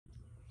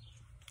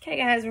Okay,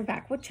 guys, we're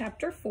back with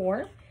chapter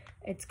 4.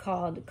 It's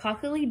called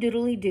Cockily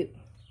Doodly Doo.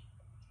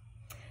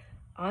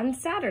 On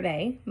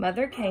Saturday,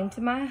 Mother came to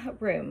my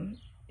room.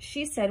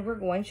 She said we're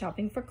going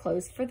shopping for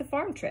clothes for the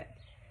farm trip.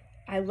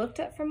 I looked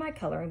up from my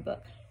coloring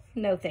book.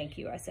 No, thank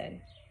you, I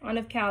said, on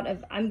account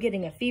of I'm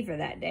getting a fever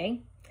that day,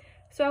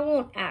 so I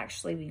won't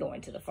actually be going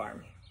to the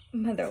farm.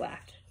 Mother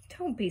laughed.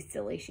 Don't be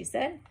silly, she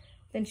said.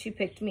 Then she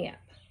picked me up,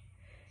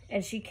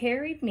 and she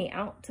carried me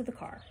out to the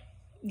car.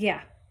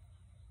 Yeah,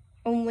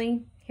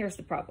 only here's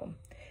the problem.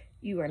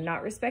 You are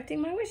not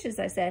respecting my wishes,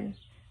 I said.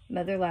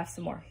 Mother laughed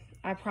some more.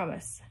 I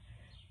promise.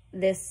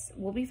 This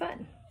will be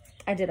fun.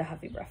 I did a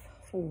huffy breath.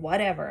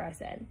 Whatever, I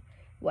said.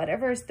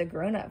 Whatever is the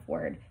grown-up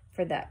word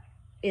for that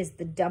is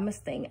the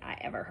dumbest thing I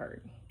ever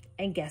heard.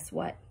 And guess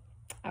what?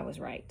 I was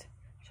right.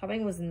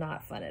 Shopping was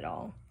not fun at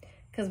all,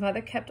 because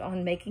Mother kept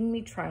on making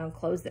me try on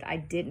clothes that I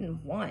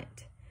didn't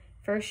want.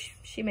 First,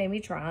 she made me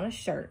try on a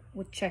shirt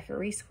with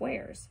checkery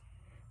squares.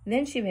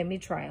 Then she made me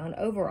try on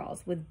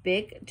overalls with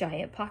big,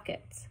 giant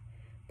pockets.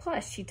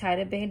 Plus, she tied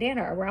a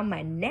bandana around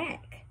my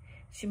neck.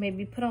 She made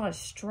me put on a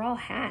straw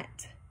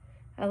hat.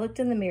 I looked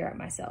in the mirror at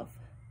myself.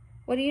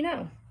 What do you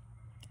know?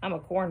 I'm a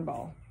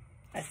cornball,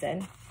 I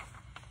said.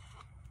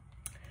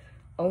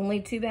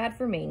 Only too bad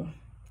for me,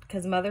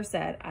 because Mother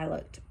said I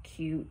looked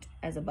cute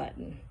as a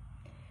button.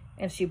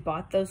 And she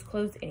bought those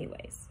clothes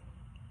anyways.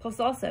 Plus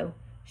also,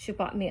 she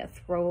bought me a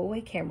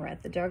throwaway camera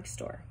at the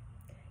drugstore.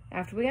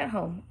 After we got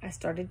home, I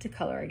started to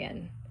color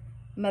again.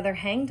 Mother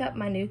hanged up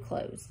my new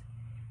clothes.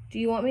 Do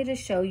you want me to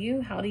show you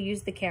how to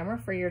use the camera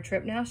for your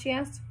trip now, she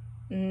asked.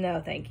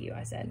 No, thank you,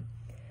 I said.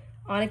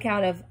 On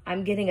account of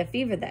I'm getting a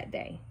fever that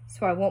day,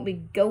 so I won't be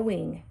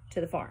going to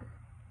the farm.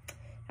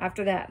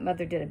 After that,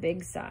 Mother did a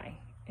big sigh,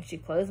 and she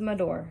closed my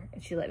door,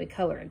 and she let me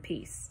color in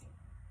peace.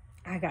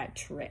 I got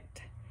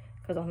tricked,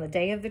 because on the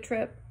day of the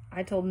trip,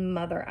 I told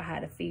Mother I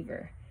had a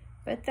fever,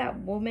 but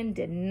that woman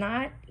did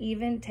not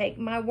even take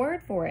my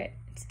word for it.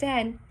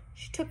 Instead,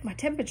 she took my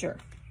temperature.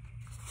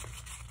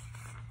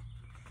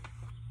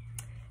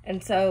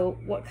 And so,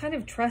 what kind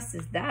of trust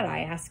is that,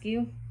 I ask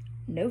you?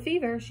 No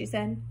fever, she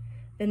said.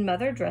 Then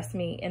Mother dressed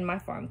me in my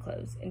farm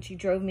clothes, and she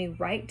drove me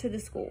right to the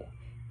school.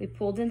 We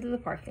pulled into the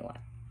parking lot.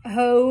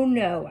 Oh,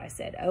 no, I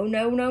said. Oh,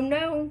 no, no,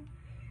 no.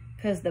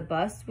 Because the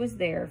bus was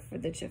there for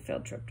the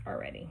field trip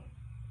already.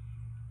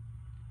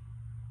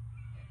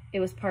 It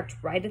was parked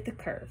right at the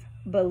curve.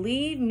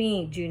 Believe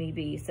me, Junie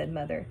B, said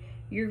Mother,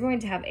 you're going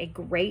to have a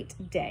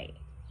great day.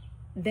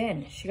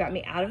 Then she got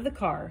me out of the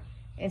car,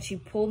 and she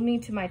pulled me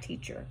to my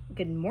teacher.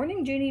 Good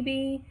morning, Junie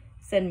B,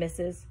 said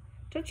Mrs.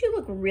 Don't you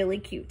look really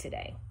cute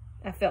today?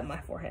 I felt my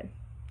forehead.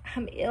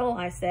 I'm ill,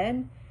 I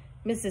said.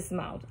 Mrs.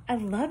 smiled. I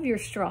love your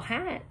straw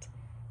hat.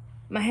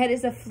 My head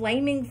is a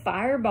flaming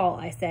fireball,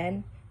 I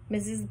said.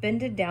 Mrs.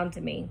 bended down to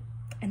me.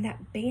 And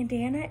that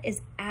bandana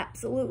is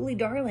absolutely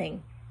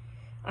darling.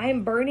 I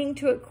am burning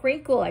to a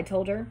crinkle, I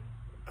told her.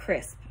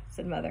 Crisp,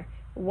 said Mother.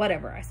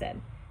 Whatever, I said.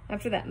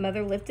 After that,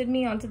 Mother lifted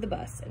me onto the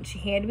bus, and she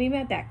handed me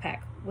my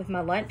backpack with my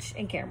lunch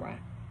and camera.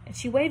 And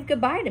she waved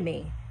goodbye to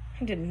me.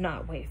 I did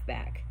not wave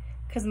back,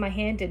 because my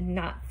hand did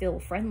not feel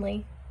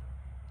friendly.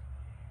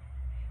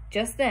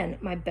 Just then,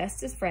 my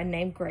bestest friend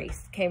named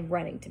Grace came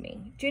running to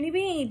me. Junie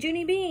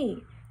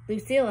B,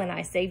 Lucille and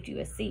I saved you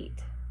a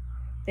seat.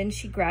 Then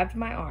she grabbed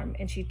my arm,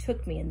 and she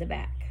took me in the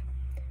back.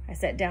 I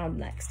sat down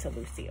next to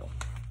Lucille.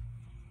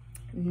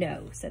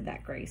 No, said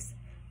that Grace.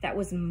 That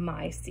was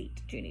my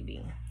seat, Junie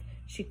B.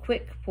 She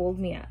quick pulled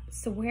me up.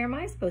 So where am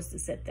I supposed to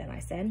sit then, I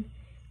said.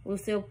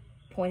 Lucille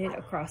pointed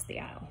across the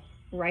aisle.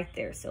 Right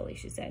there, silly,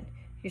 she said.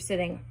 You're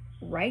sitting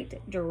right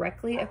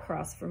directly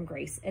across from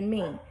Grace and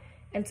me.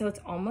 And so it's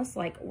almost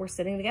like we're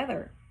sitting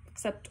together,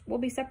 except we'll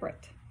be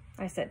separate.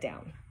 I sat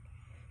down.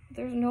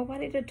 There's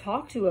nobody to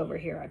talk to over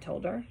here, I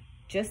told her.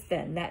 Just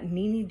then, that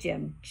meanie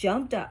Jim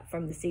jumped up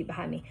from the seat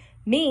behind me.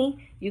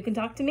 Me? You can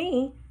talk to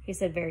me, he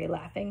said, very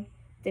laughing.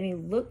 Then he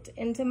looked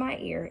into my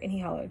ear and he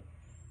hollered,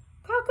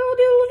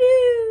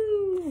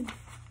 cock-a-doodle-doo!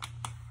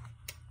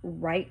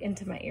 Right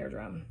into my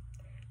eardrum.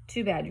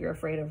 Too bad you're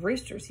afraid of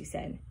roosters, he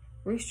said.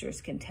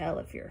 Roosters can tell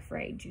if you're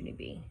afraid, Junie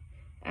B.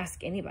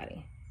 Ask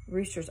anybody.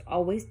 Roosters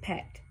always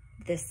pecked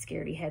this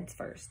scaredy heads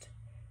first.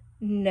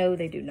 No,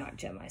 they do not,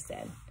 Jim, I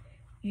said.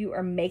 You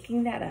are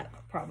making that up,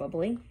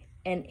 probably.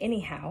 And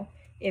anyhow,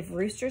 if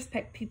roosters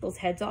pecked people's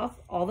heads off,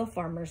 all the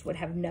farmers would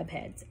have nub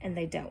heads, and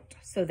they don't.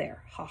 So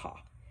there,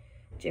 ha-ha.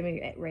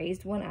 Jimmy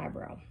raised one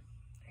eyebrow.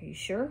 Are you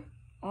sure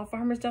all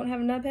farmers don't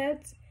have nub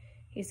heads?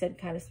 He said,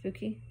 kind of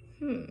spooky.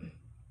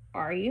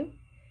 Are you?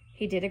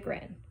 He did a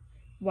grin.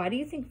 Why do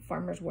you think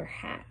farmers wear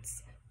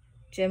hats?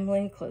 Jim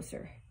leaned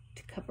closer.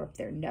 To cover up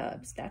their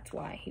nubs, that's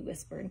why, he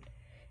whispered.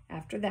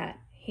 After that,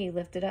 he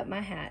lifted up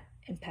my hat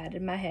and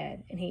patted my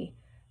head, and he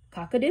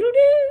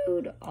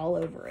cock-a-doodle-dooed all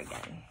over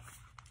again.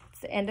 It's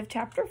the end of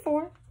chapter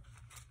 4.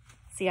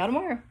 See y'all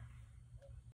tomorrow.